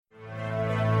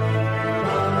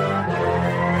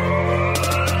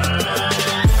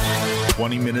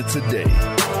20 minutes a day,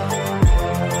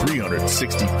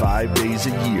 365 days a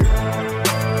year.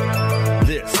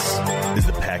 This is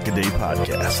the Pack-A-Day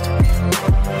Podcast.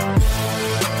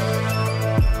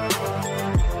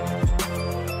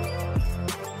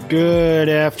 Good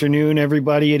afternoon,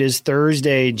 everybody. It is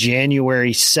Thursday,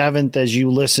 January 7th, as you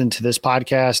listen to this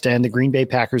podcast, and the Green Bay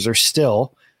Packers are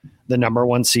still the number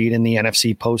one seed in the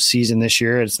NFC postseason this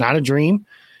year. It's not a dream.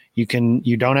 You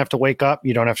don't have to wake up.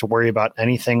 You don't have to worry about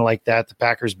anything like that. The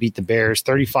Packers beat the Bears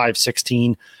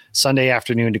 35-16 Sunday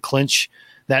afternoon to clinch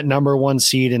that number one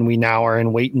seed, and we now are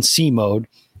in wait and see mode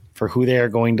for who they are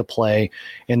going to play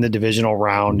in the divisional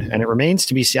round. And it remains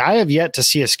to be seen. I have yet to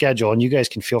see a schedule, and you guys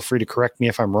can feel free to correct me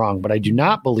if I'm wrong, but I do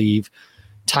not believe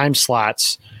time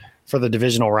slots for the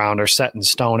divisional round are set in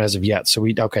stone as of yet. So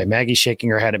Maggie's shaking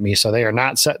her head at me. So they are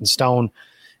not set in stone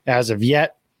as of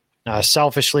yet.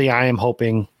 Selfishly, I am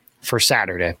hoping for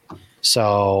Saturday.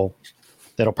 So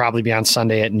that'll probably be on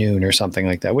Sunday at noon or something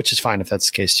like that, which is fine if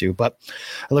that's the case too. But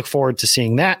I look forward to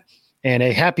seeing that. And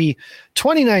a happy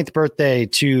 29th birthday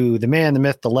to the man, the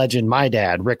myth, the legend, my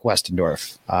dad, Rick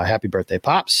Westendorf. Happy birthday,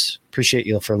 Pops. Appreciate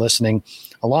you for listening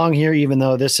along here, even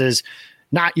though this is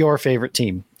not your favorite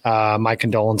team. My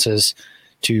condolences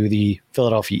to the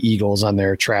Philadelphia Eagles on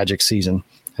their tragic season.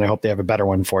 And I hope they have a better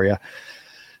one for you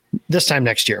this time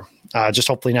next year. Just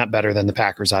hopefully not better than the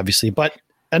Packers, obviously. But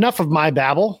enough of my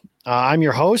babble. I'm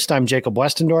your host. I'm Jacob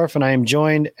Westendorf, and I am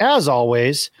joined, as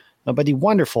always, by the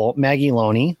wonderful Maggie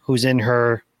Loney, who's in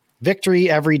her Victory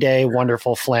Everyday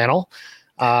wonderful flannel.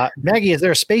 Maggie, is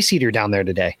there a space heater down there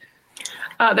today?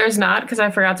 There's not, because I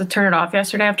forgot to turn it off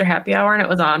yesterday after happy hour, and it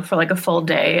was on for like a full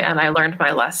day, and I learned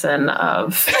my lesson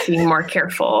of being more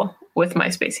careful with my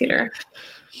space heater.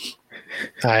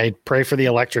 I pray for the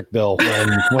electric bill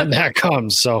when that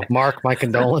comes. So, Mark, my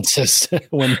condolences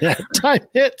when that time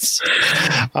hits.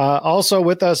 Also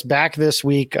with us back this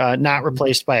week, not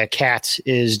replaced by a cat,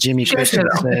 is Jimmy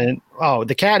Christensen. Oh,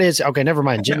 the cat is okay. Never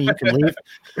mind, Jimmy. You can leave.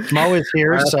 Mo is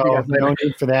here, so no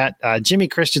need for that. Jimmy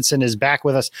Christensen is back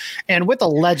with us, and with a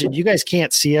legend. You guys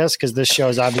can't see us because this show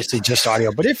is obviously just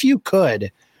audio. But if you could,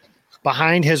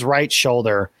 behind his right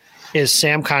shoulder is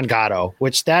Sam Congato,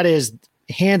 which that is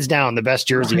hands down the best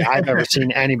jersey I've ever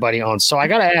seen anybody own. So I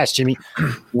got to ask, Jimmy,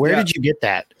 where did you get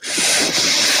that?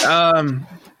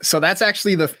 So that's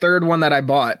actually the third one that I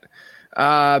bought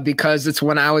because it's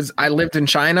when I lived in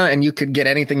China, and you could get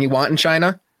anything you want in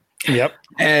China. Yep.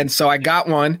 And so I got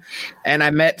one, and I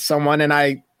met someone, and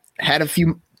I had a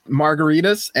few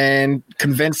margaritas and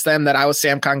convinced them that I was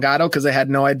Sam Congato because they had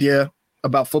no idea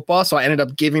about football. So I ended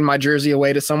up giving my jersey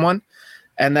away to someone.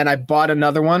 And then I bought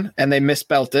another one, and they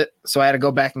misspelt it. So I had to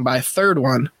go back and buy a third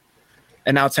one,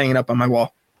 and now it's hanging up on my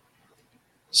wall.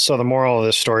 So the moral of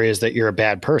this story is that you're a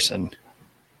bad person.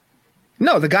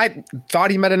 No, the guy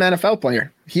thought he met an NFL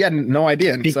player. He had no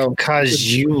idea.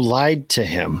 Because you lied to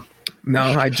him.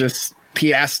 No,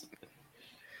 he asked.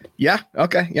 Yeah.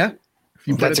 Okay. Yeah.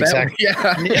 That's exactly. Yeah.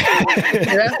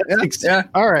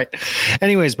 All right.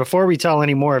 Anyways, before we tell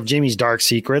any more of Jimmy's dark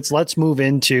secrets, let's move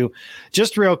into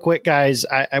just real quick, guys.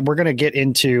 We're going to get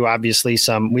into obviously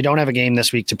we don't have a game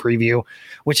this week to preview,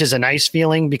 which is a nice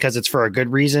feeling because it's for a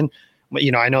good reason. But,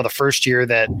 I know the first year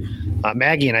that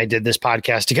Maggie and I did this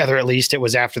podcast together, at least it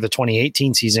was after the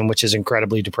 2018 season, which is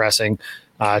incredibly depressing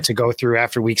to go through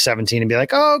after week 17 and be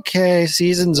like, okay,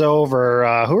 season's over.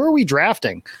 Who are we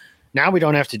drafting? Now we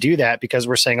don't have to do that because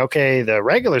we're saying, okay, the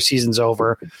regular season's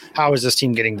over. How is this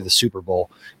team getting to the Super Bowl,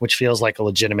 which feels like a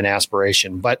legitimate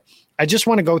aspiration? But I just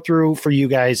want to go through for you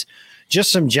guys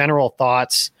just some general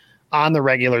thoughts on the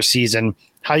regular season,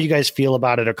 how you guys feel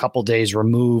about it a couple days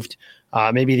removed,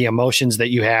 maybe the emotions that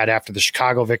you had after the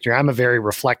Chicago victory. I'm a very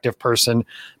reflective person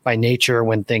by nature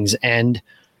when things end.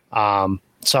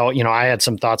 So, I had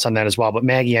some thoughts on that as well. But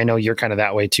Maggie, I know you're kind of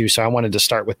that way too. So I wanted to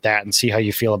start with that and see how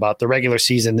you feel about the regular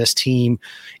season. This team,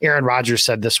 Aaron Rodgers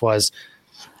said this was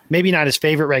maybe not his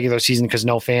favorite regular season because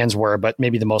no fans were, but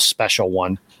maybe the most special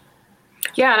one.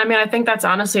 Yeah. And I think that's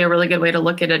honestly a really good way to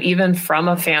look at it, even from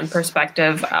a fan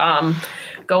perspective,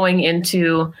 going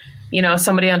into,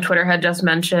 somebody on Twitter had just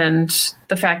mentioned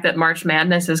the fact that March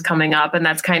Madness is coming up, and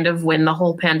that's kind of when the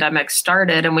whole pandemic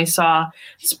started, and we saw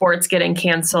sports getting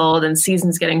canceled and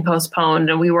seasons getting postponed,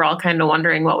 and we were all kind of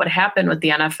wondering what would happen with the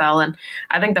NFL. And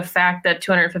I think the fact that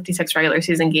 256 regular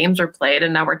season games were played,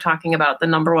 and now we're talking about the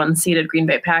number one seeded Green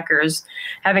Bay Packers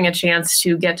having a chance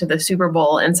to get to the Super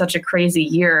Bowl in such a crazy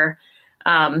year,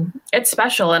 it's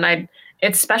special. And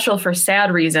it's special for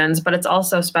sad reasons, but it's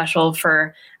also special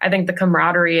for, I think, the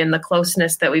camaraderie and the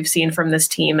closeness that we've seen from this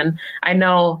team. And I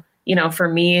know, for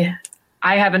me,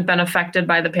 I haven't been affected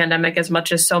by the pandemic as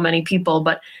much as so many people,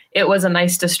 but it was a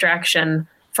nice distraction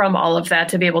from all of that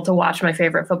to be able to watch my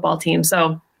favorite football team.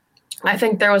 So I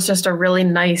think there was just a really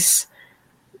nice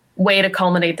way to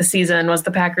culminate the season was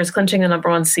the Packers clinching the number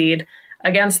 1 seed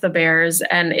against the Bears.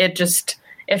 And it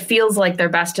feels like their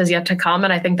best is yet to come.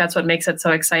 And I think that's what makes it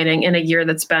so exciting in a year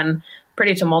that's been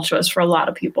pretty tumultuous for a lot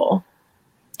of people.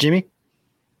 Jimmy?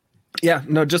 Yeah,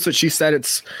 no, just what she said.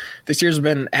 This year's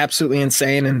been absolutely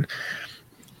insane. And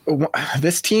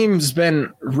this team's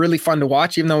been really fun to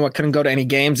watch, even though I couldn't go to any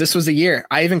games. This was a year.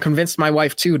 I even convinced my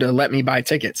wife too to let me buy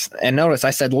tickets. And notice I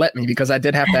said let me because I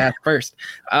did have to ask first.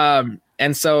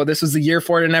 And so this was the year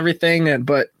for it and everything.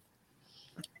 But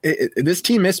this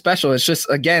team is special. It's just,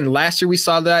 again, last year we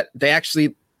saw that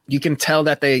you can tell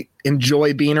that they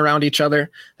enjoy being around each other.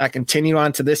 That continue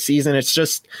on to this season. It's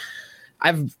just,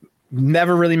 I've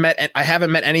never really I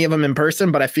haven't met any of them in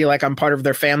person, but I feel like I'm part of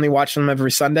their family watching them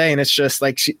every Sunday. And it's just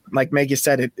like Maggie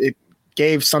said, it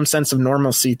gave some sense of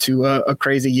normalcy to a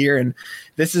crazy year. And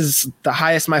this is the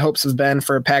highest my hopes have been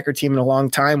for a Packer team in a long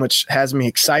time, which has me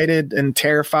excited and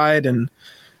terrified and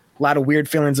a lot of weird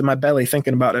feelings in my belly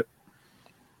thinking about it.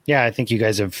 Yeah, I think you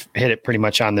guys have hit it pretty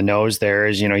much on the nose there.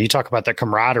 As you know, you talk about the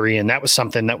camaraderie, and that was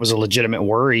something that was a legitimate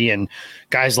worry. And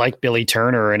guys like Billy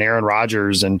Turner and Aaron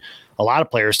Rodgers and a lot of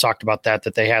players talked about that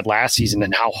they had last season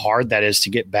and how hard that is to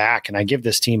get back. And I give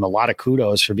this team a lot of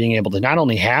kudos for being able to not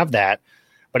only have that,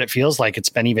 but it feels like it's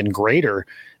been even greater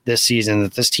this season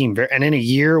that this team, and in a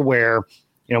year where,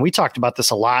 you know, we talked about this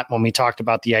a lot when we talked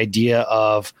about the idea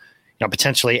of, you know,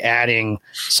 potentially adding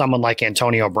someone like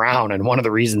Antonio Brown. And one of the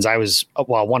reasons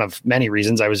one of many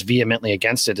reasons I was vehemently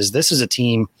against it is this is a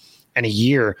team and a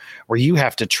year where you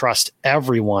have to trust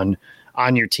everyone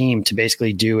on your team to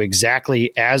basically do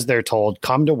exactly as they're told,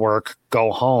 come to work, go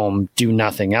home, do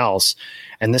nothing else.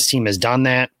 And this team has done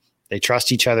that. They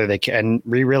trust each other. They can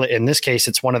really, in this case,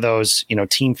 it's one of those, you know,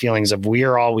 team feelings of we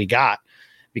are all we got,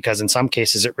 because in some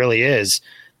cases it really is.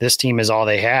 This team is all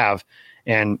they have.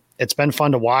 And it's been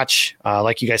fun to watch.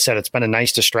 Like you guys said, it's been a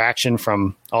nice distraction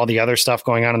from all the other stuff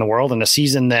going on in the world, and a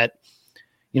season that,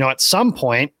 you know, at some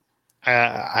point,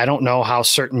 I don't know how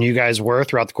certain you guys were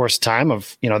throughout the course of time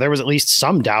of, you know, there was at least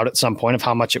some doubt at some point of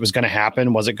how much it was going to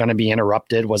happen. Was it going to be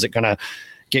interrupted? Was it going to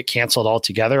get canceled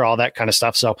altogether? All that kind of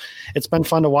stuff. So it's been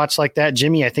fun to watch like that.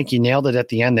 Jimmy, I think you nailed it at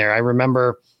the end there. I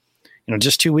remember, you know,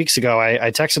 just 2 weeks ago,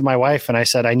 I texted my wife and I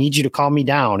said, I need you to calm me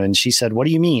down. And she said, what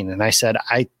do you mean? And I said,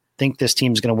 I think this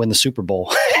team's going to win the Super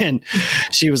Bowl. And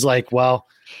she was like, well,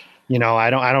 you know, I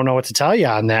don't know what to tell you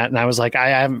on that. And I was like, I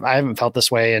haven't felt this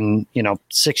way in, you know,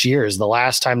 6 years. The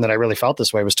last time that I really felt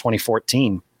this way was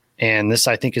 2014. And this,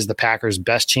 I think, is the Packers'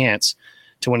 best chance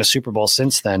to win a Super Bowl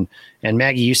since then. And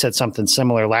Maggie, you said something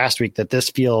similar last week, that this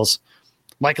feels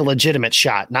like a legitimate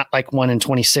shot, not like one in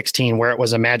 2016 where it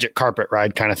was a magic carpet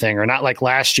ride kind of thing, or not like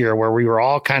last year where we were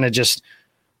all kind of just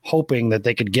hoping that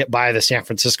they could get by the San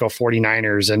Francisco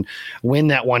 49ers and win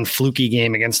that one fluky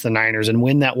game against the Niners and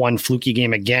win that one fluky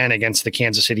game again against the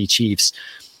Kansas City Chiefs.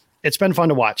 It's been fun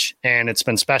to watch, and it's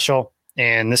been special,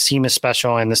 and this team is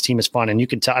special, and this team is fun. And you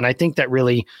can tell, and I think that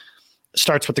really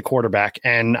starts with the quarterback.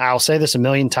 And I'll say this a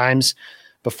million times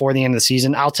before the end of the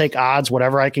season, I'll take odds,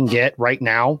 whatever I can get right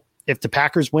now. If the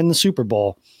Packers win the Super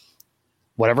Bowl,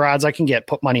 whatever odds I can get,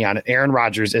 put money on it. Aaron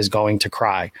Rodgers is going to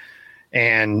cry.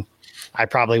 And I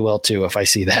probably will too if I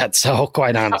see that. So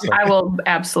quite honestly, I will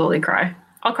absolutely cry.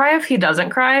 I'll cry if he doesn't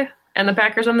cry and the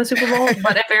Packers win the Super Bowl.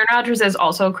 But if Aaron Rodgers is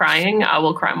also crying, I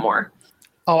will cry more.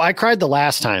 Oh, I cried the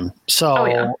last time.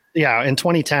 So yeah, in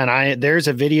 2010, there's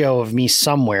a video of me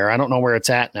somewhere. I don't know where it's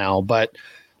at now, but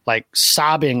like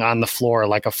sobbing on the floor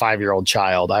like a 5-year-old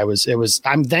child.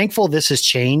 I'm thankful this has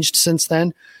changed since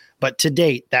then. But to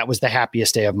date, that was the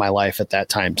happiest day of my life at that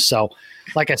time. So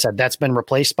like I said, that's been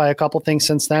replaced by a couple things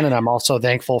since then, and I'm also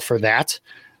thankful for that.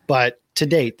 But to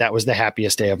date, that was the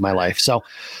happiest day of my life. So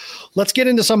let's get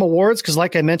into some awards, because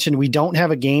like I mentioned, we don't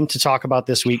have a game to talk about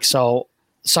this week. So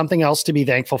something else to be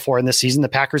thankful for in this season, the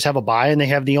Packers have a bye, and they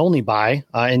have the only bye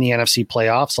in the NFC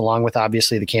playoffs, along with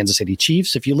obviously the Kansas City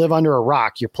Chiefs. If you live under a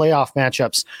rock, your playoff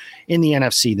matchups in the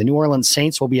NFC, the New Orleans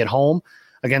Saints will be at home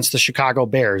against the Chicago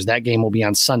Bears. That game will be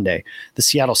on Sunday. The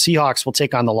Seattle Seahawks will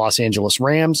take on the Los Angeles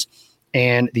Rams,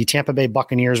 and the Tampa Bay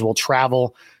Buccaneers will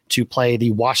travel to play the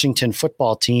Washington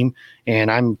football team. And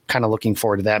I'm kind of looking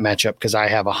forward to that matchup, because I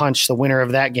have a hunch the winner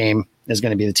of that game is going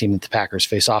to be the team that the Packers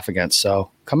face off against. So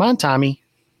come on, Tommy.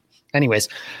 Anyways,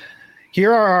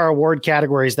 here are our award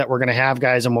categories that we're going to have,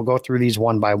 guys, and we'll go through these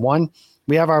one by one.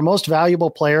 We have our most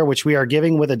valuable player, which we are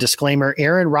giving with a disclaimer.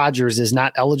 Aaron Rodgers is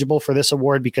not eligible for this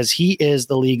award because he is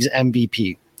the league's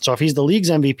MVP. So if he's the league's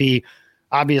MVP,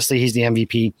 obviously he's the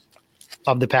MVP.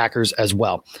 of the Packers as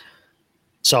well.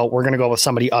 So we're going to go with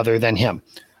somebody other than him.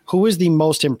 Who is the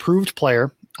most improved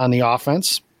player on the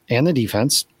offense and the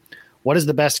defense? What is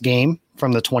the best game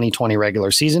from the 2020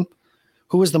 regular season?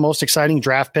 Who is the most exciting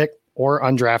draft pick or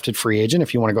undrafted free agent,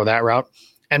 if you want to go that route?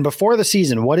 And before the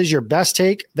season, what is your best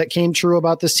take that came true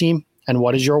about this team? And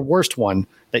what is your worst one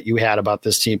that you had about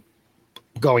this team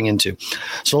going into?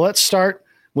 So let's start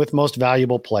with most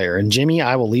valuable player. And Jimmy,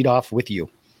 I will lead off with you.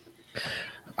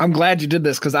 I'm glad you did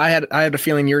this because I had a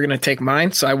feeling you were going to take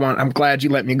mine. So I'm glad you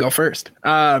let me go first.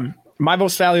 My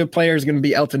most valuable player is going to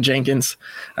be Elgton Jenkins.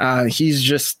 He's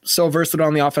just so versatile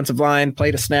on the offensive line,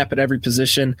 played a snap at every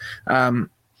position.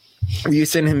 You've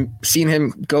seen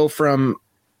him go from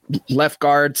left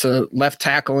guard to left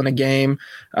tackle in a game,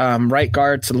 right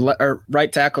guard to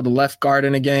right tackle to left guard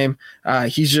in a game.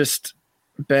 He's just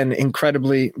been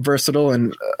incredibly versatile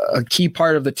and a key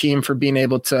part of the team for being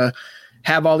able to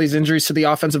have all these injuries to the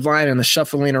offensive line and the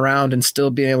shuffling around and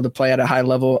still being able to play at a high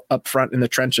level up front in the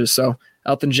trenches. So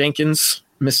Elgton Jenkins,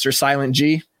 Mr. Silent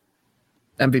G,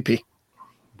 MVP.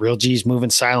 Real G's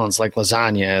moving silence like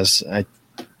lasagna.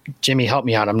 Jimmy, help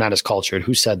me out. I'm not as cultured.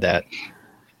 Who said that?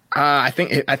 I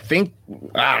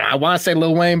want to say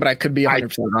Lil Wayne, but I could be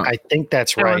 100% wrong. I think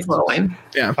that's right. Lil Wayne.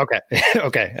 Yeah. Okay.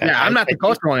 Okay. Yeah, I'm not the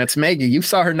cultural one. It's Maggie. You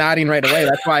saw her nodding right away.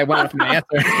 That's why I went with my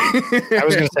answer. I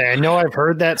was going to say, I know I've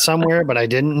heard that somewhere, but I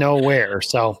didn't know where.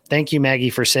 So thank you, Maggie,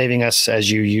 for saving us as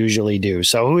you usually do.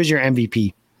 So who is your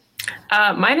MVP?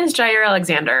 Mine is Jair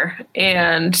Alexander.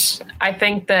 And I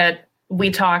think that we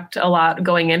talked a lot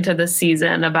going into this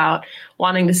season about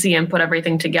wanting to see him put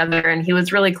everything together. And he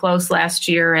was really close last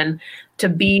year. And to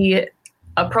be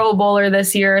a Pro Bowler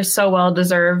this year is so well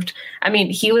deserved. I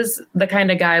mean, he was the kind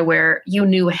of guy where you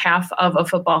knew half of a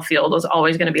football field was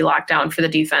always going to be locked down for the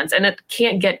defense. And it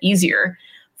can't get easier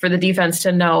for the defense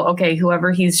to know, okay,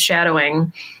 whoever he's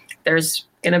shadowing, there's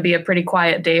going to be a pretty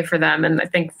quiet day for them. And I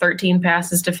think 13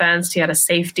 passes defensed. He had a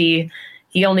safety.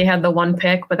 He only had the one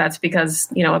pick, but that's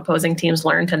because, opposing teams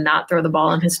learned to not throw the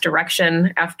ball in his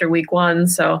direction after week 1.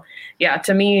 So yeah,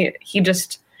 to me, he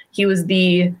was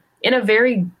in a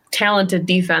very talented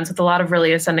defense with a lot of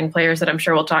really ascending players that I'm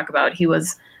sure we'll talk about. He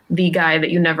was the guy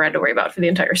that you never had to worry about for the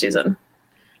entire season.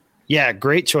 Yeah.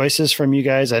 Great choices from you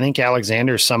guys. I think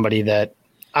Alexander is somebody that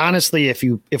honestly, if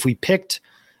we picked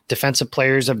defensive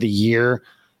players of the year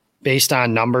based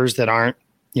on numbers that aren't,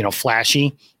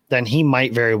 flashy, then he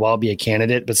might very well be a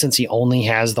candidate. But since he only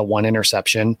has the one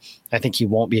interception, I think he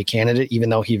won't be a candidate, even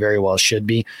though he very well should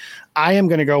be. I am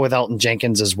going to go with Elgton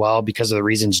Jenkins as well because of the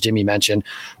reasons Jimmy mentioned.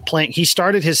 He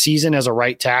started his season as a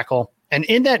right tackle, and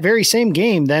in that very same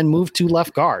game, then moved to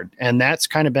left guard. And that's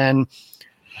kind of been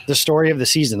the story of the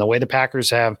season, the way the Packers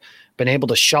have been able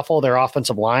to shuffle their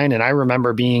offensive line. And I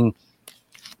remember being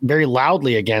very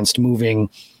loudly against moving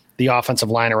the offensive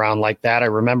line around like that. I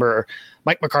remember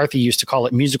Mike McCarthy used to call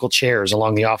it musical chairs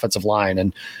along the offensive line.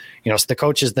 And, so the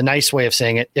coach is the nice way of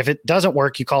saying it. If it doesn't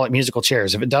work, you call it musical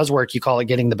chairs. If it does work, you call it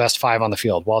getting the best 5 on the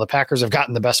field. Well, the Packers have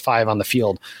gotten the best 5 on the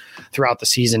field throughout the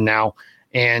season now.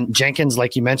 And Jenkins,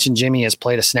 like you mentioned, Jimmy, has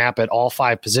played a snap at all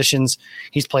 5 positions.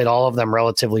 He's played all of them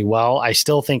relatively well. I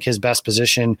still think his best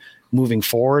position moving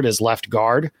forward is left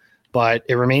guard, but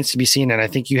it remains to be seen. And I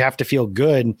think you have to feel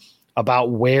good about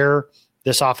where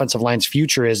this offensive line's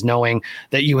future is, knowing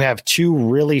that you have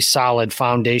 2 really solid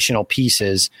foundational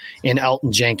pieces in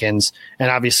Elgton Jenkins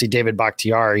and obviously David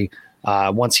Bakhtiari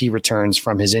once he returns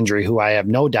from his injury, who I have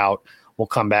no doubt will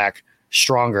come back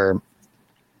stronger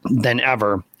than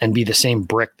ever and be the same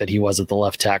brick that he was at the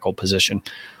left tackle position.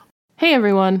 Hey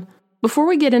everyone. Before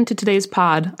we get into today's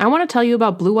pod, I want to tell you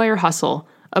about Blue Wire Hustle,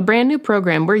 a brand new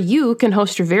program where you can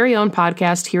host your very own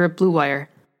podcast here at Blue Wire.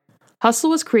 Hustle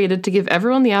was created to give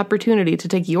everyone the opportunity to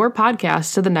take your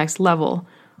podcast to the next level.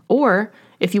 Or,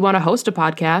 if you want to host a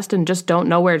podcast and just don't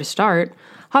know where to start,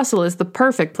 Hustle is the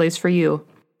perfect place for you.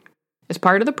 As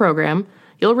part of the program,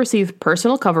 you'll receive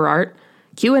personal cover art,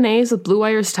 Q&As with Blue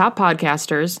Wire's top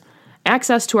podcasters,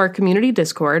 access to our community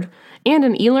Discord, and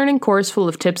an e-learning course full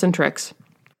of tips and tricks.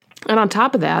 And on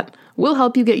top of that, we'll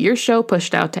help you get your show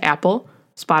pushed out to Apple,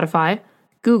 Spotify,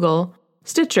 Google,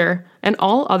 Stitcher, and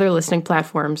all other listening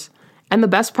platforms. And the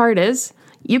best part is,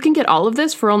 you can get all of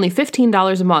this for only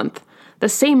 $15 a month, the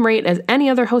same rate as any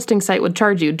other hosting site would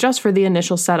charge you just for the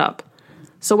initial setup.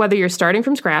 So whether you're starting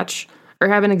from scratch or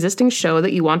have an existing show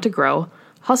that you want to grow,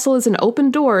 Hustle is an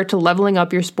open door to leveling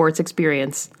up your sports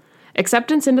experience.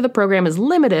 Acceptance into the program is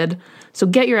limited, so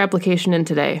get your application in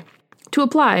today. To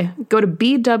apply, go to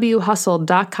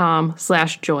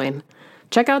bwhustle.com/join.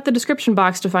 Check out the description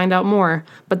box to find out more,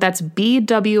 but that's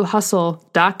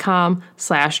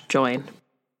bwhustle.com/join.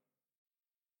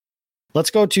 Let's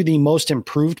go to the most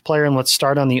improved player, and let's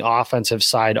start on the offensive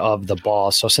side of the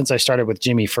ball. So since I started with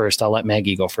Jimmy first, I'll let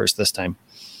Maggie go first this time.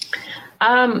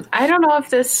 I don't know if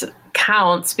this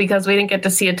counts because we didn't get to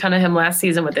see a ton of him last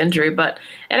season with injury, but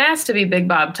it has to be Big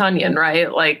Bob Tonyan,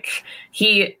 right? Like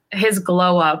his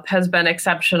glow up has been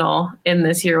exceptional in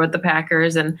this year with the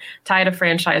Packers and tied a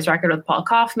franchise record with Paul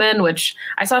Kaufman, which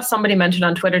I saw somebody mention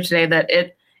on Twitter today that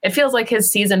it feels like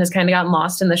his season has kind of gotten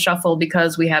lost in the shuffle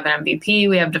because we have an MVP,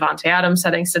 we have Devontae Adams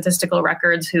setting statistical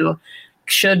records who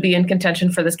should be in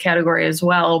contention for this category as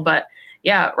well. But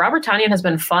yeah, Robert Tonyan has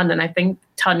been fun. And I think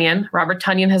Robert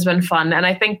Tonyan has been fun. And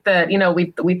I think that,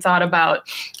 we thought about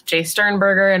Jay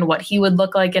Sternberger and what he would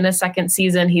look like in his second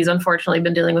season. He's unfortunately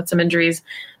been dealing with some injuries.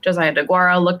 Josiah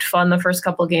DeGuara looked fun the first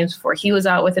couple of games before he was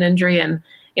out with an injury. And,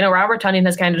 Robert Tonyan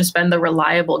has kind of just been the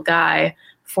reliable guy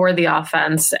for the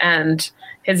offense. And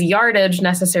his yardage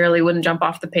necessarily wouldn't jump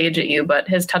off the page at you, but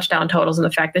his touchdown totals and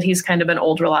the fact that he's kind of been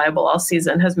old reliable all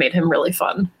season has made him really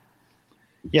fun.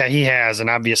 Yeah, he has. And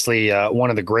obviously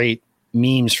one of the great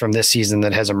memes from this season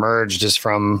that has emerged is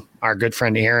from our good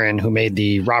friend Aaron, who made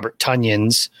the Robert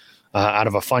Tonyans out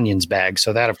of a Funyuns bag.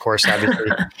 So that, of course, obviously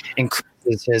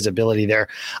increases his ability there.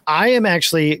 I am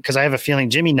actually, because I have a feeling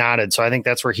Jimmy nodded, so I think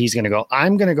that's where he's going to go.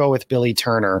 I'm going to go with Billy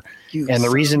Turner. And the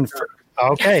reason for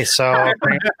okay, so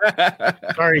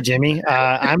sorry, Jimmy.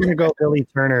 I'm going to go Billy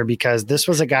Turner because this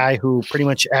was a guy who pretty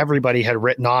much everybody had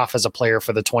written off as a player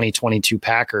for the 2022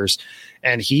 Packers,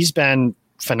 and he's been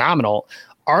phenomenal.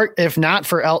 If not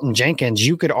for Elton Jenkins,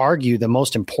 you could argue the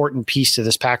most important piece to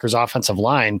this Packers offensive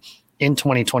line in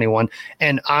 2021.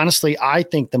 And honestly, I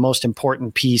think the most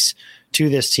important piece to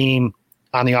this team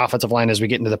on the offensive line as we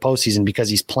get into the postseason because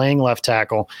he's playing left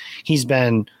tackle. He's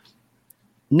been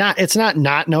it's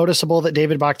not noticeable that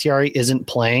David Bakhtiari isn't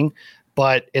playing,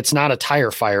 but it's not a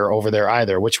tire fire over there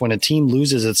either, which when a team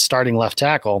loses its starting left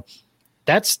tackle,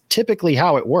 that's typically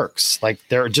how it works. Like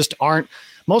there just aren't,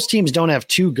 most teams don't have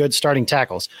two good starting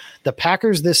tackles. The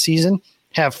Packers this season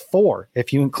have four,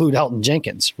 if you include Elton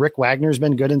Jenkins. Rick Wagner's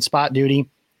been good in spot duty.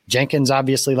 Jenkins,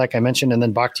 obviously, like I mentioned, and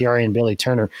then Bakhtiari and Billy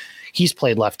Turner. He's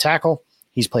played left tackle.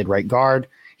 He's played right guard.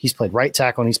 He's played right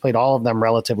tackle, and he's played all of them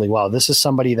relatively well. This is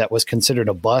somebody that was considered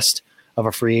a bust of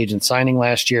a free agent signing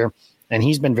last year, and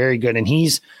he's been very good. And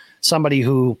he's somebody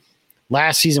who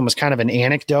last season was kind of an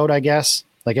anecdote, I guess.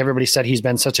 Like everybody said, he's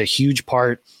been such a huge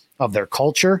part of their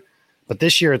culture. But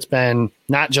this year it's been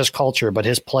not just culture, but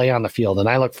his play on the field. And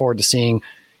I look forward to seeing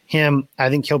him. I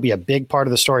think he'll be a big part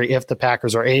of the story if the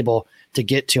Packers are able to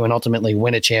get to and ultimately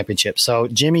win a championship. So,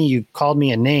 Jimmy, you called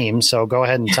me a name, so go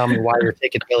ahead and tell me why you're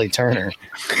taking Billy Turner.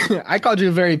 I called you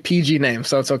a very PG name,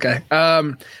 so it's okay.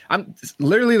 I'm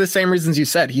literally the same reasons you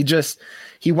said.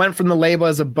 He went from the label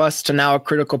as a bust to now a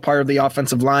critical part of the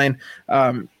offensive line.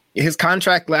 His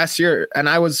contract last year, and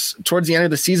I was towards the end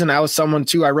of the season, I was someone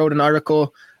too. I wrote an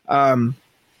article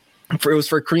it was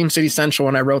for Cream City Central,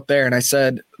 and I wrote there, and I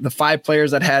said the 5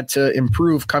 players that had to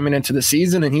improve coming into the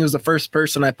season, and he was the first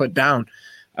person I put down.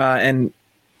 And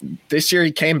this year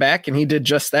he came back and he did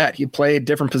just that. He played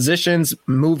different positions,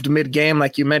 moved mid-game,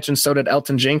 like you mentioned. So did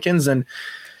Elton Jenkins, and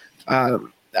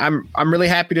I'm really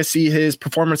happy to see his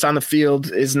performance on the field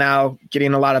is now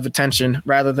getting a lot of attention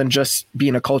rather than just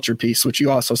being a culture piece, which you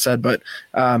also said. But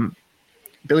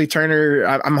Billy Turner,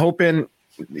 I'm hoping.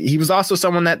 He was also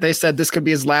someone that they said this could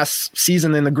be his last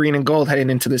season in the green and gold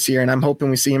heading into this year. And I'm hoping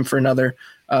we see him for another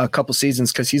couple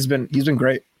seasons because he's been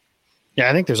great. Yeah,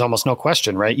 I think there's almost no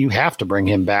question, right? You have to bring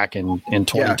him back in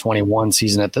 2021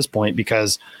 season at this point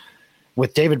because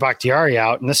with David Bakhtiari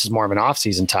out, and this is more of an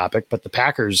offseason topic, but the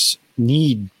Packers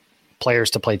need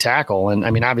players to play tackle. And I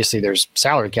mean, obviously there's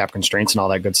salary cap constraints and all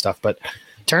that good stuff, but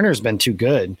Turner's been too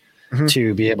good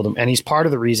to be able to, and he's part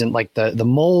of the reason, like the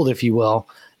mold, if you will.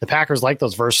 The Packers like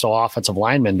those versatile offensive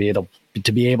linemen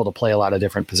to be able to play a lot of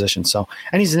different positions. So,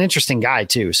 and he's an interesting guy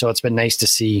too. So it's been nice to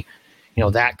see,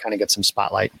 that kind of get some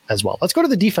spotlight as well. Let's go to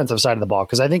the defensive side of the ball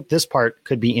because I think this part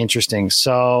could be interesting.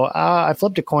 So I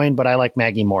flipped a coin, but I like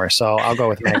Maggie more. So I'll go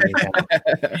with Maggie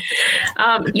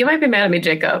again. You might be mad at me,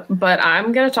 Jacob, but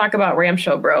I'm going to talk about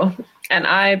Ramshow, bro. And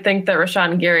I think that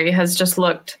Rashawn Gary has just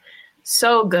looked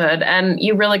so good. And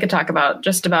you really could talk about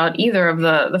just about either of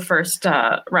the first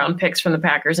round picks from the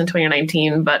Packers in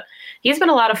 2019, but he's been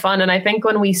a lot of fun. And I think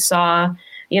when we saw,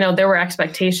 there were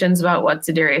expectations about what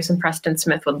Za'Darius and Preston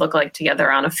Smith would look like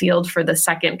together on a field for the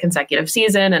second consecutive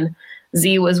season. And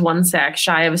Z was 1 sack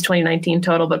shy of his 2019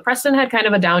 total, but Preston had kind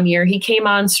of a down year. He came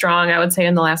on strong, I would say,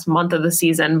 in the last month of the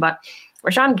season, but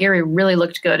Rashawn Gary really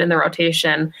looked good in the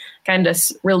rotation, kind of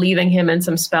relieving him in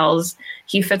some spells.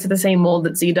 He fits the same mold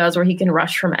that Z does, where he can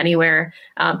rush from anywhere.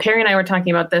 Perry and I were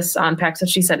talking about this on Packs That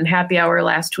She Said in Happy Hour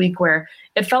last week, where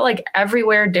it felt like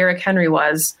everywhere Derrick Henry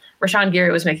was, Rashawn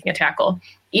Gary was making a tackle.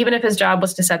 Even if his job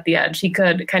was to set the edge, he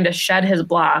could kind of shed his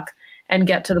block and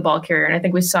get to the ball carrier. And I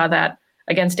think we saw that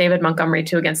against David Montgomery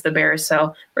too, against the Bears.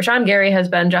 So Rashawn Gary has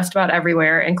been just about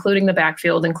everywhere, including the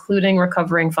backfield, including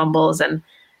recovering fumbles. And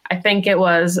I think it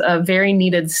was a very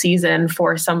needed season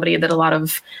for somebody that a lot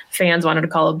of fans wanted to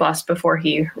call a bust before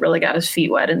he really got his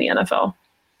feet wet in the NFL.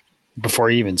 Before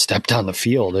he even stepped on the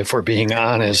field, if we're being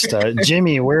honest.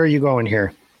 Jimmy, where are you going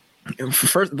here?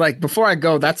 First, before I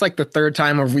go, that's like the third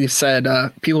time where we've said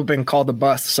people have been called a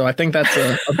bust. So I think that's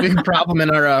a big problem in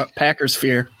our Packers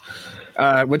sphere,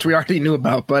 which we already knew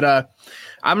about. But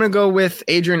I'm going to go with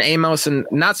Adrian Amos, and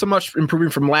not so much improving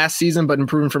from last season, but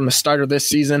improving from the start of this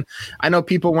season. I know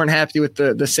people weren't happy with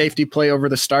the safety play over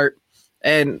the start.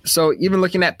 And so even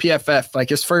looking at PFF, like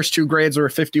his first two grades were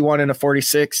a 51 and a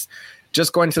 46.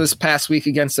 Just going to this past week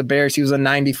against the Bears, he was a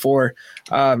 94.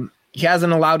 He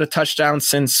hasn't allowed a touchdown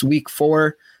since week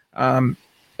 5.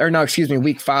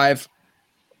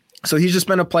 So he's just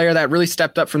been a player that really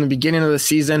stepped up from the beginning of the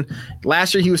season.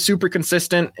 Last year, he was super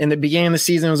consistent. In the beginning of the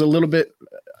season, it was a little bit,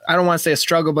 I don't want to say a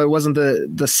struggle, but it wasn't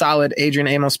the solid Adrian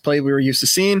Amos play we were used to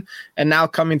seeing. And now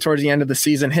coming towards the end of the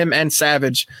season, him and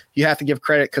Savage, you have to give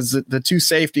credit, because the two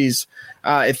safeties,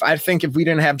 if we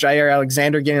didn't have Jair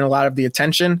Alexander getting a lot of the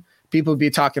attention, people would be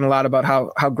talking a lot about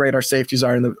how great our safeties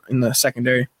are in the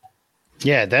secondary.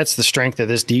 Yeah, that's the strength of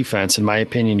this defense, in my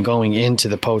opinion, going into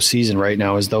the postseason right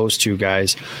now, is those two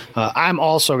guys. I'm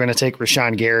also going to take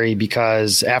Rashawn Gary,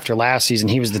 because after last season,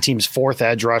 he was the team's fourth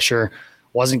edge rusher,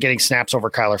 wasn't getting snaps over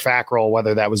Kyler Fackrell,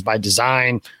 whether that was by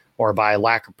design or by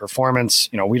lack of performance.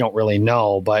 We don't really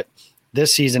know. But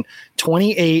this season,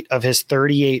 28 of his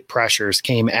 38 pressures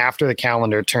came after the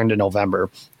calendar turned to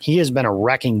November. He has been a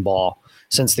wrecking ball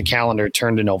since the calendar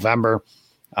turned to November.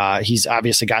 He's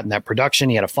obviously gotten that production.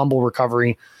 He had a fumble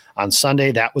recovery on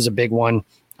Sunday. That was a big one,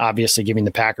 obviously giving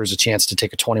the Packers a chance to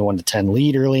take a 21-10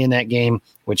 lead early in that game,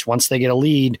 which once they get a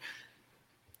lead,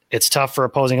 it's tough for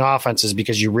opposing offenses,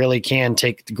 because you really can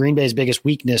take the Green Bay's biggest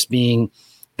weakness being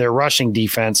their rushing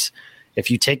defense. If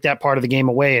you take that part of the game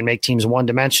away and make teams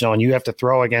one-dimensional, and you have to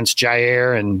throw against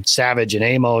Jair and Savage and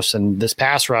Amos and this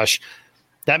pass rush,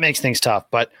 that makes things tough.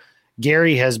 But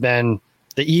Gary has been –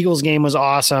 the Eagles game was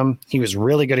awesome. He was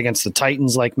really good against the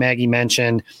Titans, like Maggie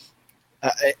mentioned.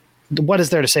 What is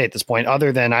there to say at this point,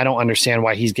 other than I don't understand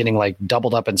why he's getting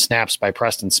doubled up in snaps by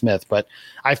Preston Smith? But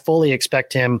I fully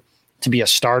expect him to be a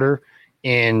starter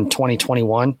in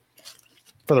 2021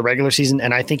 for the regular season.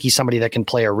 And I think he's somebody that can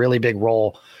play a really big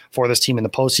role for this team in the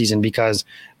postseason, because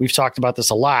we've talked about this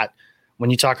a lot.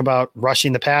 When you talk about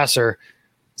rushing the passer,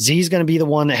 Z's going to be the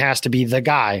one that has to be the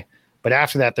guy. But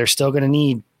after that, they're still going to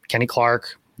need Kenny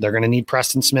Clark. They're going to need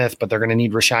Preston Smith, but they're going to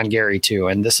need Rashawn Gary too.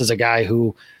 And this is a guy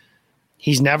who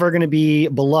he's never going to be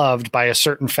beloved by a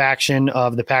certain faction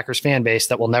of the Packers fan base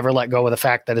that will never let go of the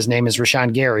fact that his name is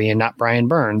Rashawn Gary and not Brian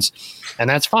Burns. And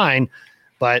that's fine,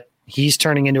 but he's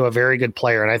turning into a very good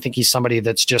player. And I think he's somebody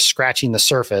that's just scratching the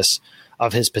surface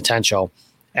of his potential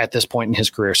at this point in his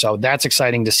career. So that's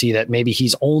exciting to see that maybe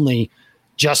he's only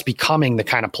just becoming the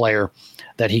kind of player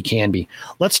that he can be.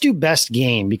 Let's do best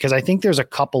game, because I think there's a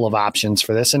couple of options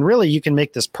for this, and really you can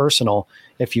make this personal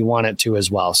if you want it to as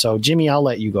well. So Jimmy, I'll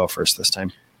let you go first this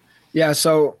time. Yeah.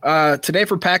 So today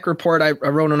for Pack Report, I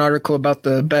wrote an article about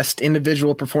the best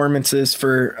individual performances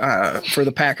for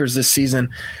the Packers this season.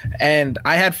 And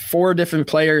I had 4 different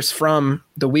players from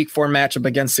the week 4 matchup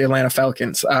against the Atlanta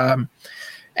Falcons.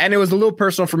 And it was a little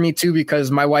personal for me too, because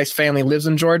my wife's family lives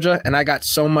in Georgia, and I got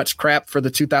so much crap for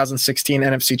the 2016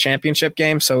 NFC Championship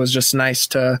game. So it was just nice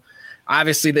to,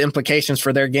 obviously the implications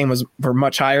for their game were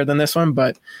much higher than this one,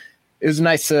 but it was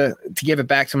nice to give it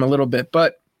back to them a little bit.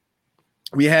 But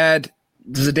we had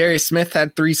Zadarius Smith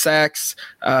had 3 sacks.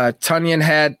 Tunyon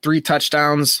had 3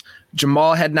 touchdowns.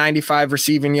 Jamal had 95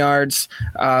 receiving yards.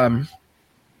 The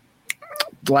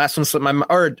last one slipped my mind.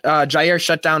 Jair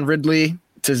shut down Ridley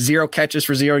to 0 catches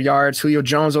for 0 yards. Julio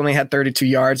Jones only had 32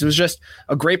 yards. It was just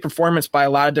a great performance by a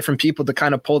lot of different people to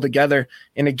kind of pull together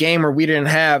in a game where we didn't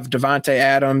have Devontae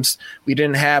Adams. We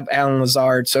didn't have Allen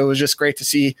Lazard. So it was just great to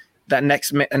see that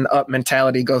next and up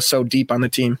mentality go so deep on the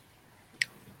team.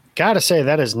 Gotta say,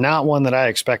 that is not one that I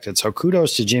expected. So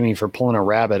kudos to Jimmy for pulling a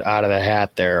rabbit out of the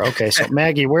hat there. Okay, so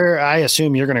Maggie, I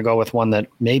assume you're going to go with one that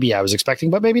maybe I was expecting,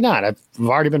 but maybe not. I've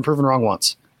already been proven wrong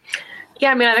once.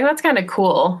 Yeah, I mean, I think that's kind of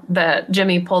cool that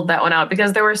Jimmy pulled that one out,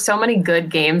 because there were so many good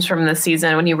games from this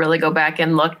season when you really go back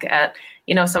and look at,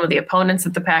 some of the opponents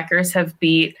that the Packers have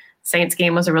beat. Saints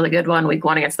game was a really good one. Week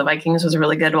 1 against the Vikings was a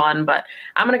really good one. But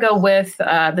I'm going to go with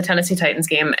the Tennessee Titans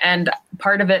game. And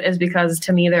part of it is because,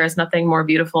 to me, there is nothing more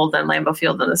beautiful than Lambeau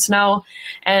Field in the snow.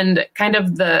 And kind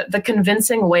of the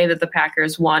convincing way that the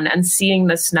Packers won and seeing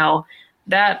the snow,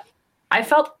 that I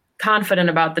felt confident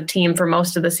about the team for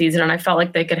most of the season, and I felt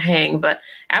like they could hang. But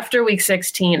after week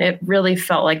 16, it really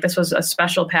felt like this was a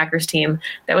special Packers team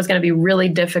that was going to be really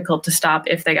difficult to stop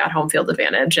if they got home field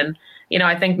advantage. And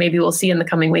I think maybe we'll see in the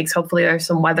coming weeks. Hopefully there's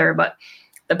some weather, but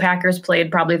the Packers played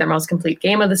probably their most complete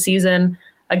game of the season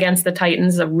against the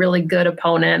Titans, a really good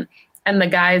opponent. And the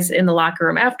guys in the locker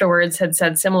room afterwards had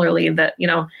said similarly that,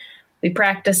 we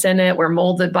practice in it, we're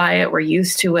molded by it, we're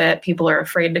used to it. People are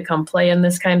afraid to come play in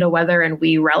this kind of weather, and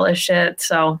we relish it.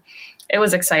 So it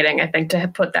was exciting, I think, to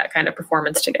put that kind of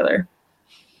performance together.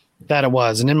 That it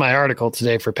was. And in my article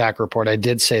today for Packer Report, I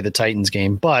did say the Titans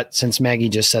game. But since Maggie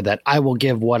just said that, I will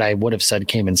give what I would have said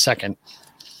came in second,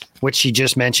 which she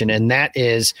just mentioned, and that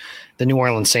is the New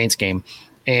Orleans Saints game.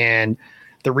 And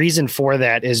the reason for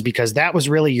that is because that was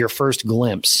really your first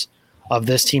glimpse of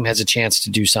this team has a chance to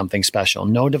do something special.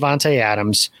 No Davante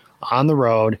Adams on the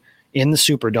road in the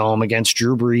Superdome against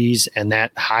Drew Brees and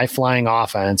that high-flying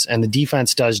offense. And the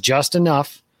defense does just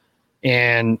enough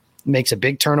and makes a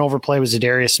big turnover play with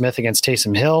Zadarius Smith against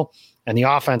Taysom Hill, and the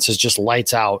offense is just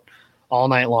lights out all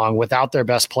night long without their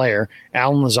best player.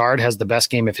 Allen Lazard has the best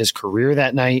game of his career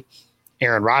that night.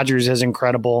 Aaron Rodgers is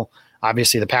incredible.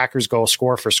 Obviously, the Packers go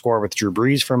score for score with Drew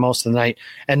Brees for most of the night,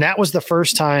 and that was the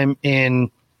first time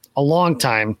in a long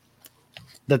time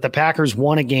that the Packers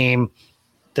won a game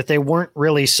that they weren't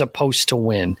really supposed to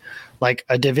win. Like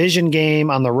a division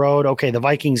game on the road. Okay, the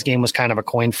Vikings game was kind of a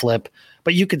coin flip,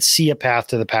 but you could see a path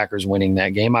to the Packers winning that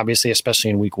game, obviously, especially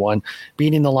in week 1.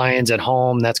 Beating the Lions at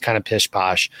home, that's kind of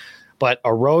pish-posh. But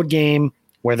a road game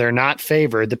where they're not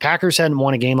favored, the Packers hadn't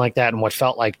won a game like that in what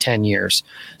felt like 10 years.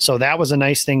 So that was a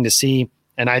nice thing to see,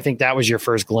 and I think that was your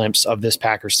first glimpse of this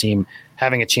Packers team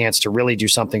having a chance to really do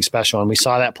something special, and we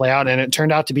saw that play out, and it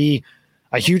turned out to be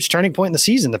a huge turning point in the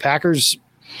season. The Packers,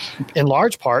 in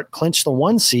large part, clinched the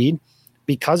 1 seed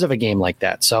because of a game like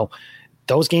that. So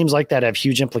those games like that have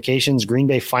huge implications. Green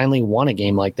Bay finally won a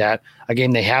game like that, a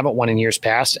game they haven't won in years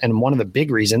past, and one of the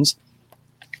big reasons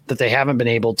that they haven't been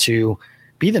able to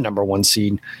be the number 1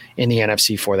 seed in the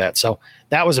NFC for that. So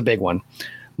that was a big one.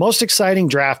 Most exciting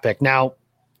draft pick. Now,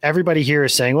 everybody here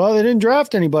is saying, well, they didn't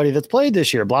draft anybody that's played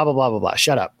this year, blah, blah, blah, blah, blah.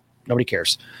 Shut up. Nobody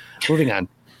cares. Moving on.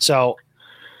 So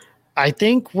I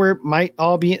think might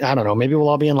all be, I don't know, maybe we'll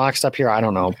all be in lockstep here. I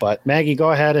don't know. But Maggie,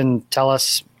 go ahead and tell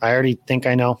us. I already think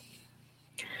I know.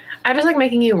 I just like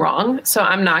making you wrong. So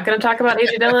I'm not going to talk about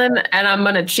A.J. Dillon, and I'm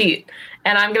going to cheat.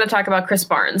 And I'm going to talk about Chris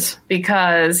Barnes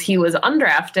because he was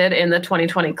undrafted in the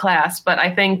 2020 class. But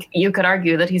I think you could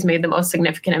argue that he's made the most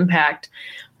significant impact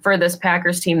for this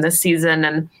Packers team this season.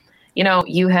 And,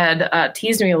 you had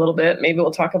teased me a little bit. Maybe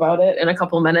we'll talk about it in a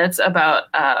couple minutes about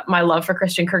my love for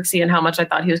Christian Kirksey and how much I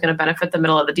thought he was going to benefit the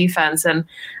middle of the defense. And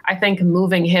I think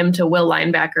moving him to will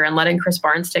linebacker and letting Chris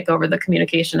Barnes take over the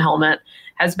communication helmet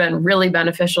has been really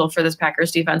beneficial for this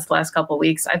Packers defense the last couple of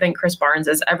weeks. I think Chris Barnes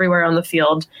is everywhere on the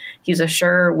field. He's a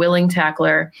sure, willing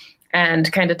tackler, and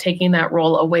kind of taking that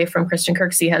role away from Christian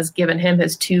Kirksey has given him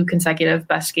his 2 consecutive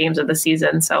best games of the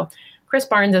season. So Chris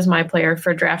Barnes is my player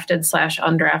for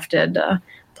drafted/undrafted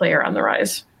player on the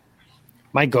rise.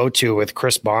 My go-to with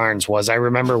Chris Barnes was, I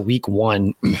remember week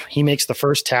 1, he makes the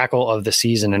first tackle of the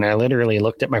season, and I literally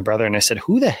looked at my brother and I said,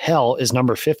 who the hell is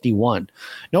number 51?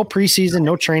 No preseason,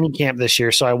 no training camp this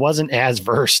year, so I wasn't as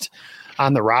versed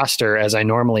on the roster as I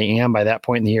normally am by that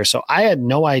point in the year. So I had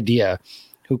no idea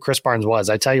who Chris Barnes was.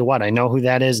 I tell you what, I know who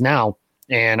that is now,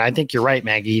 and I think you're right,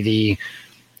 Maggie.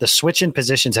 The switch in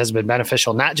positions has been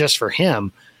beneficial, not just for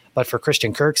him, but for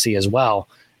Christian Kirksey as well,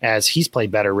 as he's played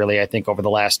better, really, I think, over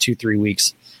the last 2-3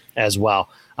 weeks as well.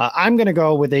 I'm going to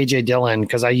go with A.J. Dillon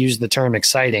because I used the term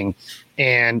exciting.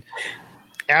 And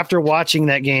after watching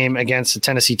that game against the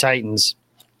Tennessee Titans,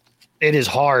 it is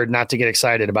hard not to get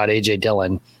excited about A.J.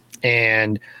 Dillon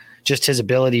and just his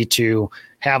ability to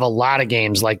have a lot of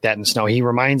games like that in snow. He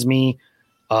reminds me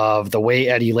of the way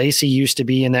Eddie Lacy used to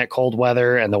be in that cold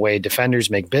weather and the way defenders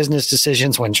make business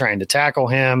decisions when trying to tackle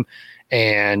him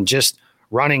and just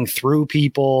running through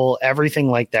people, everything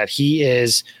like that. He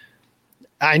is,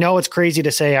 I know it's crazy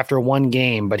to say after 1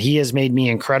 game, but he has made me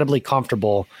incredibly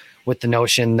comfortable with the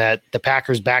notion that the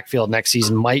Packers backfield next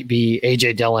season might be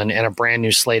A.J. Dillon and a brand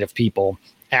new slate of people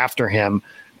after him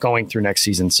going through next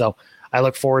season. So I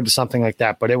look forward to something like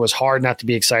that, but it was hard not to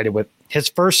be excited with his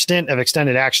first stint of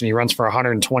extended action. He runs for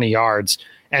 120 yards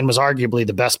and was arguably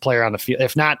the best player on the field,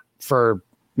 if not for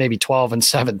maybe 12 and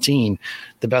 17,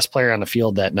 the best player on the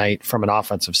field that night from an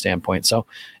offensive standpoint. So,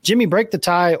 Jimmy, break the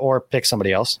tie or pick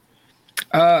somebody else.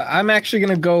 I'm actually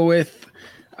going to go with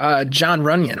Jon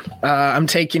Runyan. I'm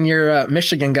taking your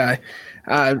Michigan guy,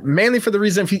 mainly for the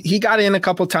reason he got in a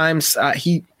couple times.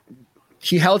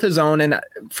 He held his own, and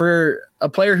for a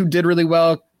player who did really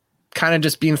well, kind of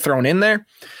just being thrown in there,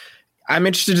 I'm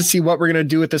interested to see what we're going to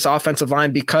do with this offensive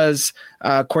line because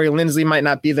Corey Linsley might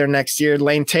not be there next year.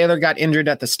 Lane Taylor got injured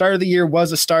at the start of the year,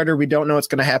 was a starter. We don't know what's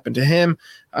going to happen to him.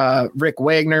 Rick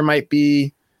Wagner might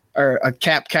be a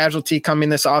cap casualty coming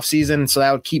this offseason, so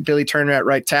that would keep Billy Turner at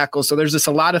right tackle. So there's just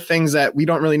a lot of things that we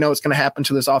don't really know what's going to happen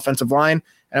to this offensive line,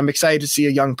 and I'm excited to see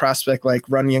a young prospect like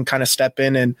Runyan kind of step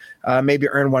in and maybe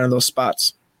earn one of those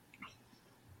spots.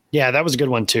 Yeah, that was a good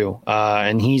one too.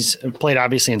 And he's played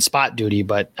obviously in spot duty,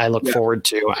 but I look forward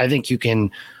to, I think you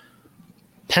can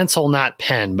pencil, not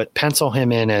pen, but pencil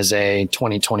him in as a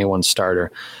 2021 starter.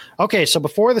 Okay, so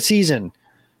before the season,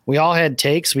 we all had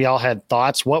takes. We all had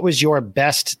thoughts. What was your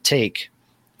best take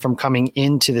from coming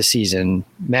into the season?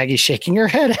 Maggie's shaking her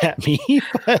head at me.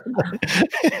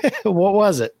 What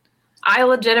was it? I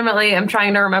legitimately am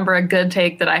trying to remember a good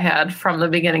take that I had from the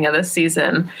beginning of this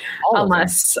season,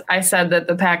 unless I said that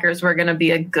the Packers were going to be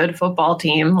a good football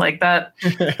team like that.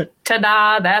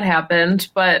 Ta-da, that happened.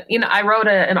 But, I wrote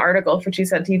an article for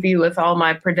GSAT TV with all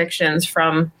my predictions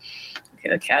from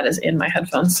the cat is in my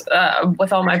headphones,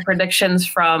 with all my predictions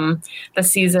from the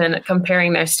season,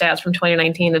 comparing their stats from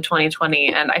 2019 to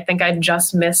 2020. And I think I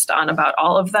just missed on about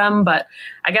all of them. But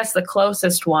I guess the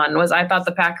closest one was I thought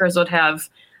the Packers would have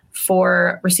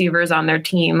 4 receivers on their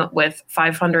team with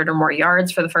 500 or more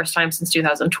yards for the first time since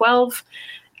 2012.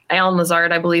 Allen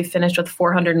Lazard, I believe, finished with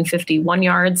 451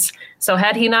 yards. So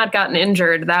had he not gotten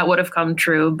injured, that would have come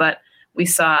true. But we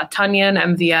saw Tunyon,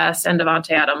 MVS, and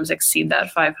Davante Adams exceed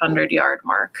that 500-yard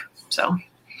mark. So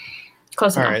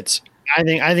close enough. All right.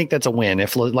 I think that's a win.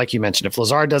 If, like you mentioned, if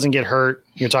Lazard doesn't get hurt,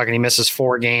 you're talking he misses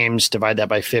 4 games, divide that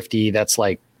by 50, that's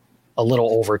like a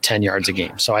little over 10 yards a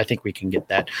game. So I think we can get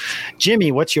that.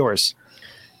 Jimmy, what's yours?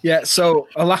 Yeah, so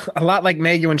a lot like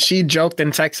Maggie, when she joked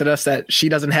and texted us that she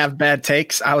doesn't have bad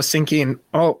takes, I was thinking,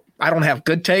 I don't have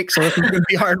good takes, so this is going to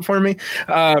be hard for me.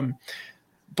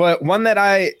 But one that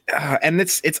I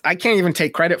can't even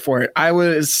take credit for it. I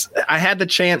had the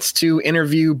chance to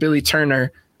interview Billy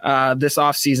Turner this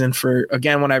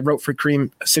offseason when I wrote for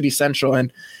Cream City Central,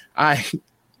 and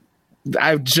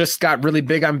I just got really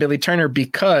big on Billy Turner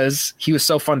because he was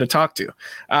so fun to talk to.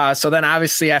 So then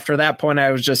obviously after that point,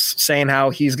 I was just saying how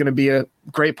he's going to be a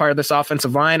great part of this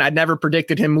offensive line. I never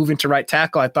predicted him moving to right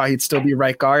tackle. I thought he'd still be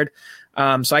right guard.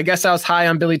 So I guess I was high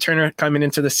on Billy Turner coming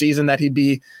into the season, that he'd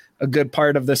be a good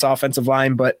part of this offensive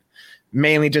line, but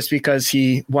mainly just because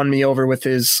he won me over with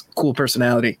his cool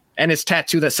personality and his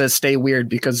tattoo that says "Stay Weird,"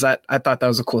 because I thought that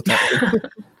was a cool tattoo.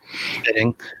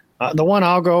 Fitting. The one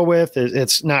I'll go with is,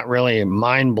 it's not really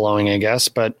mind blowing, I guess,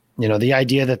 but the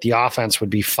idea that the offense would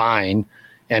be fine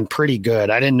and pretty good.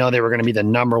 I didn't know they were going to be the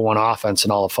number 1 offense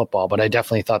in all of football, but I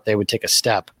definitely thought they would take a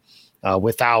step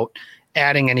without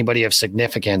adding anybody of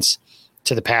significance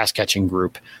to the pass catching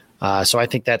group. So I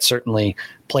think that certainly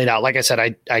played out. Like I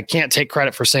said, I can't take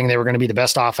credit for saying they were going to be the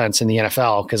best offense in the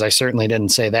NFL, because I certainly didn't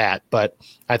say that, but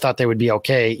I thought they would be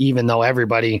okay, even though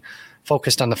everybody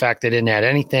focused on the fact they didn't add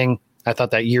anything. I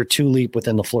thought that year 2 leap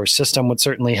within the floor system would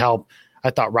certainly help. I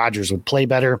thought Rodgers would play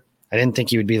better. I didn't think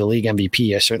he would be the league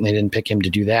MVP. I certainly didn't pick him to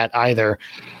do that either,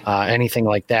 anything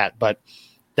like that. But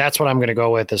that's what I'm going to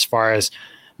go with as far as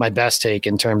my best take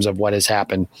in terms of what has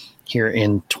happened here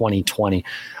in 2020.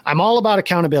 I'm all about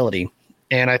accountability.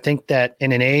 And I think that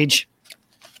in an age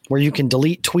where you can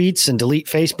delete tweets and delete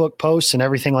Facebook posts and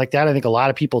everything like that, I think a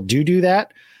lot of people do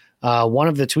that. One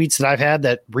of the tweets that I've had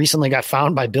that recently got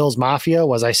found by Bills Mafia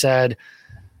was, I said,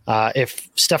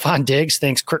 if Stephon Diggs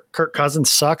thinks Kirk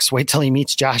Cousins sucks, wait till he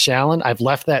meets Josh Allen. I've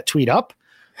left that tweet up.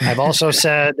 I've also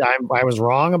said I was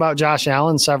wrong about Josh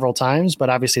Allen several times, but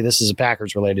obviously this is a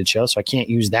Packers related show, so I can't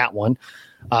use that one.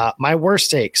 My worst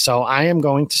take. So I am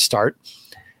going to start,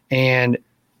 and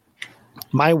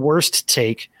my worst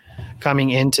take coming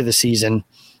into the season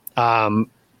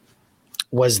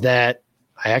was that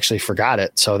I actually forgot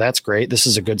it. So that's great. This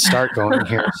is a good start going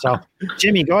here. So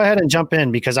Jimmy, go ahead and jump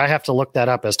in, because I have to look that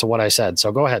up as to what I said.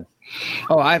 So go ahead.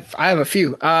 Oh, I have a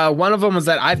few. One of them was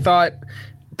that I thought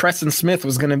Preston Smith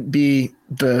was going to be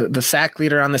the sack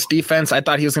leader on this defense. I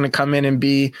thought he was going to come in and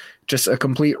be just a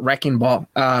complete wrecking ball.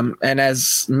 And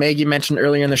as Maggie mentioned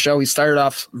earlier in the show, he started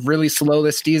off really slow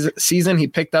this season. He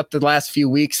picked up the last few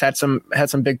weeks, had some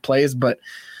big plays, but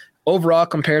overall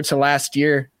compared to last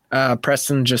year,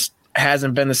 Preston just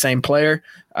hasn't been the same player.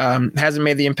 hasn't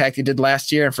made the impact he did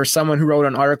last year. And for someone who wrote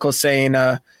an article saying,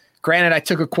 granted, I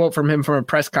took a quote from him from a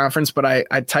press conference, but I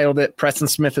titled it, Preston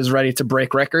Smith is ready to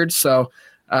break records. So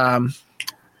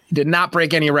he did not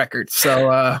break any records.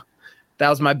 So that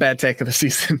was my bad take of the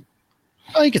season.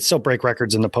 Well, he could still break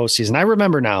records in the postseason. I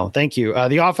remember now. Thank you.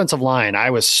 The offensive line, I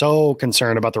was so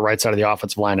concerned about the right side of the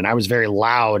offensive line, and I was very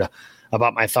loud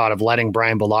about my thought of letting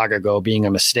Brian Bulaga go being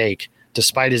a mistake.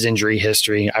 Despite his injury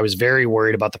history, I was very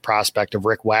worried about the prospect of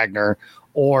Rick Wagner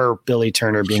or Billy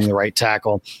Turner being the right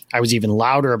tackle. I was even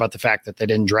louder about the fact that they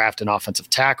didn't draft an offensive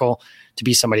tackle to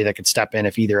be somebody that could step in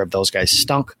if either of those guys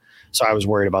stunk. So I was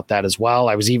worried about that as well.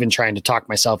 I was even trying to talk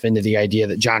myself into the idea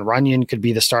that John Runyon could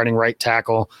be the starting right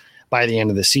tackle by the end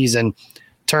of the season.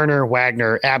 Turner,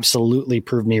 Wagner absolutely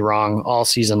proved me wrong all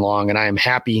season long, and I am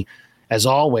happy, as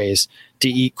always, to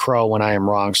eat crow when I am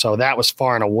wrong. So that was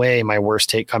far and away my worst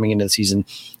take coming into the season.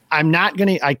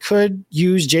 I could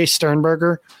use Jay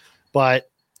Sternberger, but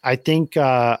I think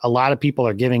a lot of people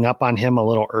are giving up on him a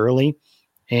little early.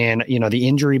 And, the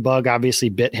injury bug obviously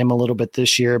bit him a little bit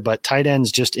this year, but tight ends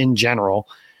just in general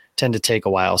tend to take a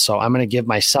while. So I'm going to give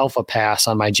myself a pass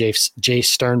on my Jay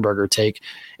Sternberger take.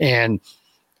 And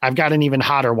I've got an even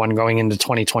hotter one going into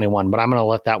 2021, but I'm going to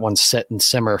let that one sit and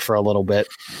simmer for a little bit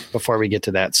before we get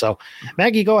to that. So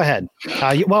Maggie, go ahead.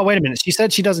 Well, wait a minute. She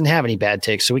said she doesn't have any bad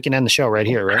takes, so we can end the show right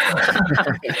here, right?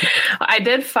 I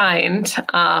did find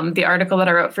the article that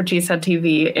I wrote for Cheesehead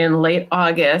TV in late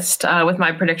August with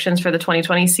my predictions for the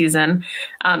 2020 season.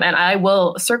 And I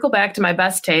will circle back to my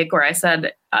best take where I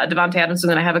said Devontae Adams is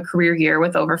going to have a career year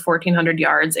with over 1,400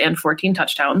 yards and 14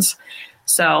 touchdowns.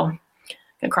 So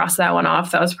I cross that one off.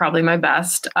 That was probably my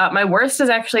best. My worst is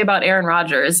actually about Aaron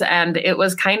Rodgers, and it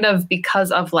was kind of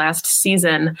because of last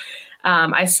season.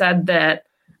 I said that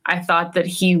I thought that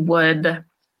he would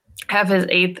have his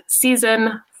 8th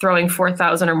season throwing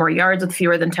 4,000 or more yards with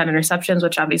fewer than 10 interceptions,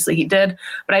 which obviously he did.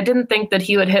 But I didn't think that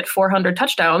he would hit 400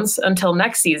 touchdowns until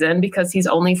next season because he's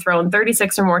only thrown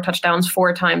 36 or more touchdowns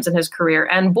 4 times in his career.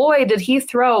 And boy, did he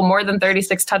throw more than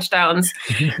 36 touchdowns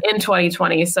in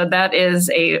 2020. So that is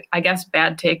I guess,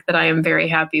 bad take that I am very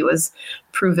happy was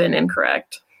proven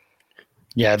incorrect.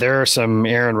 Yeah, there are some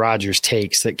Aaron Rodgers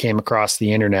takes that came across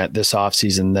the internet this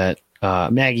offseason that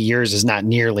Maggie, yours is not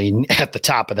nearly at the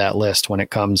top of that list when it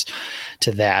comes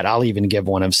to that. I'll even give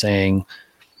one of saying,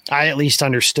 I at least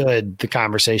understood the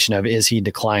conversation of, is he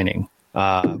declining?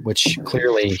 Which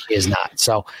clearly he is not.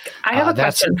 So I have a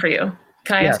question for you.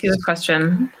 Can I ask you this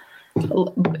question?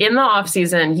 In the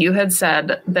offseason, you had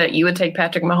said that you would take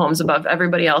Patrick Mahomes above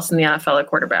everybody else in the NFL at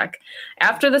quarterback.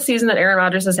 After the season that Aaron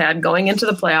Rodgers has had going into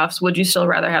the playoffs, would you still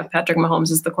rather have Patrick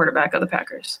Mahomes as the quarterback of the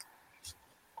Packers?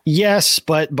 Yes,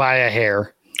 but by a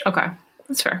hair. Okay,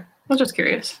 that's fair. I was just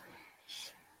curious.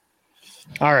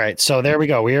 All right, so there we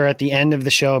go. We are at the end of the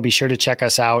show. Be sure to check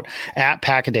us out at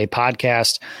Pack-A-Day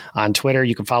Podcast on Twitter.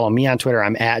 You can follow me on Twitter.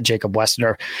 I'm at Jacob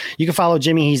Westendorf. You can follow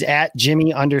Jimmy. He's at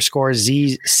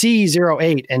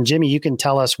Jimmy_ZC08. And Jimmy, you can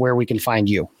tell us where we can find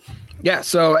you. Yeah,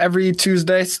 so every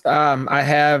Tuesday, I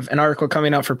have an article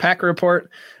coming out for Packer Report.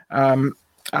 On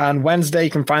Wednesday,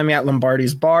 you can find me at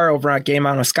Lombardi's Bar over at Game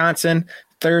On Wisconsin.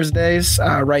 Thursdays,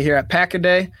 right here at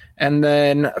Pack-A-Day. And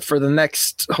then for the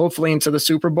next, hopefully into the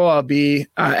Super Bowl, I'll be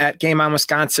at Game On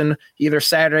Wisconsin either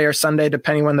Saturday or Sunday,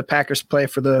 depending when the Packers play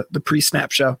for the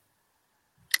pre-snap show.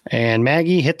 And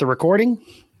Maggie, hit the recording.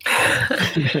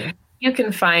 You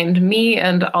can find me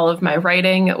and all of my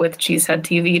writing with Cheesehead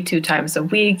TV 2 times a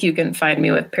week. You can find me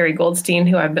with Perry Goldstein,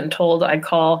 who I've been told I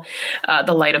call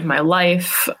the light of my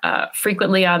life.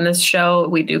 Frequently on this show,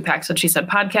 we do Packs What She Said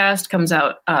podcast, comes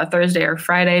out Thursday or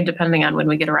Friday, depending on when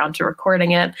we get around to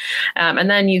recording it. And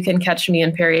then you can catch me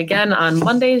and Perry again on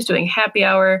Mondays doing Happy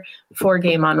Hour for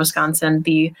Game On Wisconsin,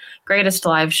 the greatest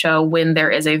live show when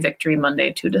there is a Victory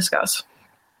Monday to discuss.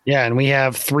 Yeah, and we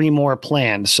have 3 more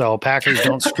planned. So Packers,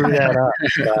 don't screw that up.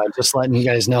 Just letting you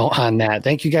guys know on that.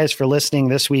 Thank you guys for listening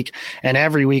this week. And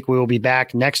every week we will be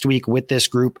back next week with this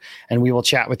group, and we will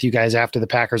chat with you guys after the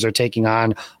Packers are taking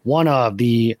on one of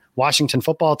the Washington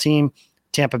football team,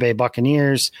 Tampa Bay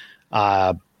Buccaneers,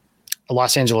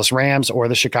 Los Angeles Rams, or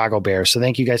the Chicago Bears. So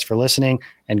thank you guys for listening,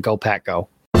 and go Pack Go.